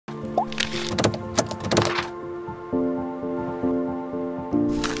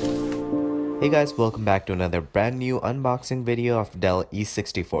Hey guys, welcome back to another brand new unboxing video of Dell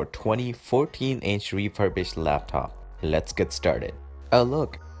e6420 14-inch refurbished laptop. Let's get started. Oh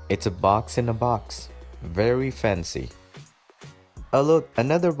look, it's a box in a box. Very fancy. Oh look,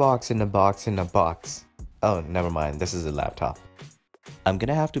 another box in a box in a box. Oh, never mind, this is a laptop. I'm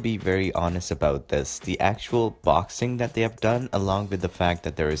gonna have to be very honest about this. The actual boxing that they have done, along with the fact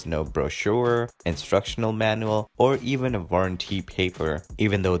that there is no brochure, instructional manual, or even a warranty paper,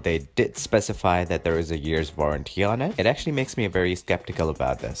 even though they did specify that there is a year's warranty on it, it actually makes me very skeptical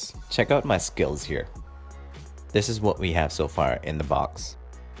about this. Check out my skills here. This is what we have so far in the box.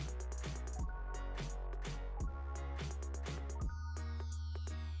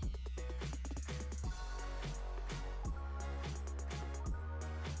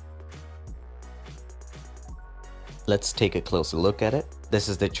 Let's take a closer look at it. This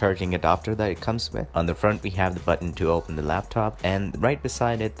is the charging adapter that it comes with. On the front we have the button to open the laptop, and right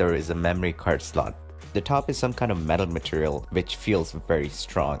beside it there is a memory card slot. The top is some kind of metal material which feels very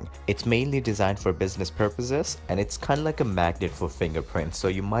strong. It's mainly designed for business purposes, and it's kind of like a magnet for fingerprints, so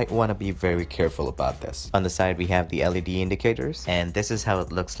you might want to be very careful about this. On the side we have the LED indicators, and this is how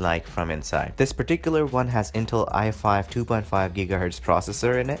it looks like from inside. This particular one has Intel i5 2.5 GHz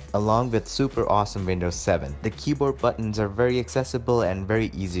processor in it, along with super awesome Windows 7. The keyboard buttons are very accessible and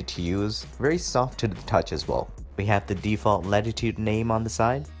very easy to use, very soft to the touch as well. We have the default Latitude name on the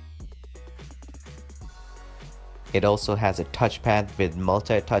side. It also has a touchpad with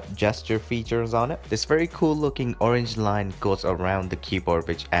multi-touch gesture features on it. This very cool looking orange line goes around the keyboard,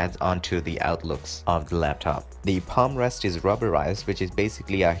 which adds onto the outlooks of the laptop. The palm rest is rubberized, which is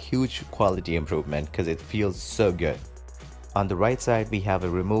basically a huge quality improvement because it feels so good. On the right side we have a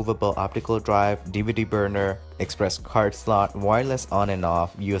removable optical drive, DVD burner, express card slot, wireless on and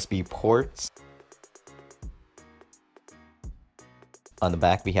off, USB ports. On the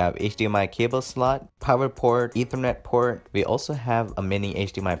back we have HDMI cable slot, power port, Ethernet port. We also have a mini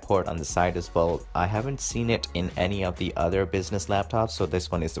HDMI port on the side as well. I haven't seen it in any of the other business laptops, so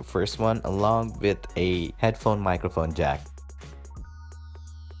this one is the first one, along with a headphone microphone jack.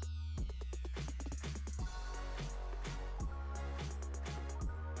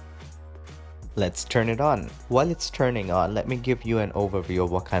 Let's turn it on. While it's turning on, let me give you an overview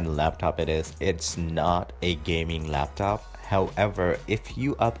of what kind of laptop it is. It's not a gaming laptop. However, if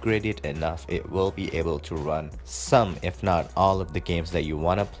you upgrade it enough, it will be able to run some, if not all, of the games that you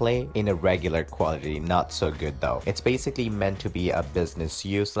want to play in a regular quality. Not so good though. It's basically meant to be a business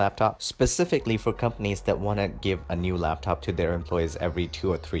use laptop, specifically for companies that want to give a new laptop to their employees every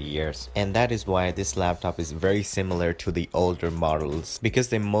 2 or 3 years. And that is why this laptop is very similar to the older models, because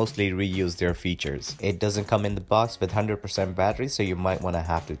they mostly reuse their features. It doesn't come in the box with 100% battery, so you might want to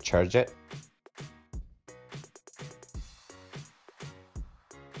have to charge it.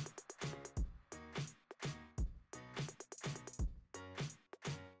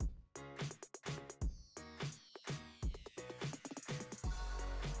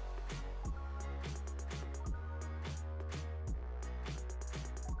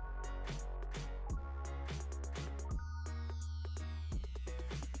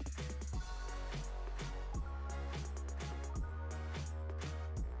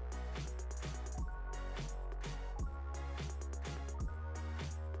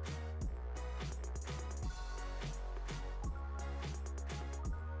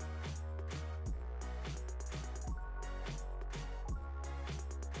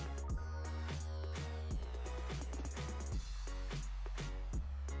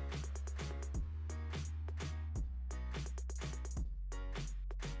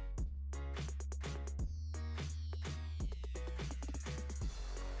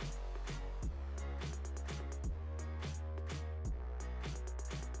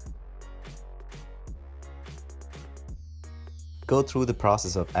 Go through the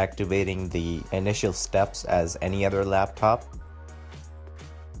process of activating the initial steps as any other laptop.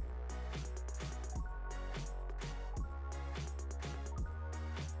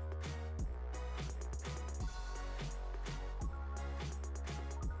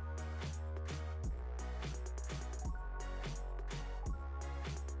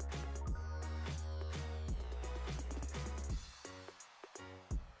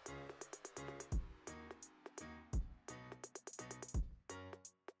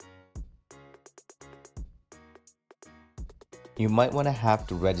 You might want to have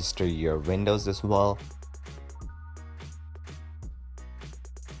to register your Windows as well.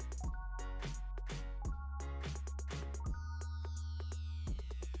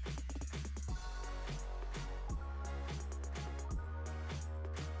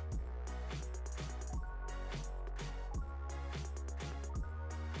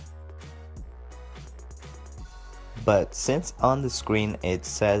 But since on the screen it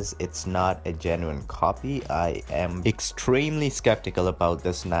says it's not a genuine copy, I am extremely skeptical about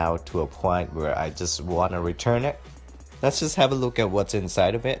this now, to a point where I just want to return it. Let's just have a look at what's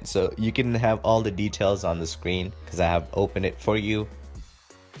inside of it. So you can have all the details on the screen because I have opened it for you.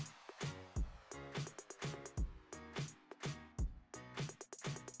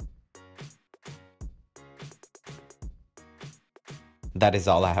 That is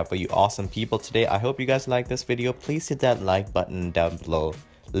all I have for you awesome people today. I hope you guys like this video. Please hit that like button down below.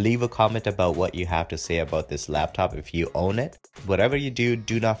 Leave a comment about what you have to say about this laptop if you own it. Whatever you do,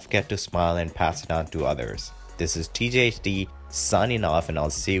 do not forget to smile and pass it on to others. This is TechJockeyHD signing off, and I'll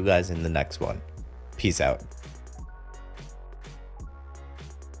see you guys in the next one. Peace out.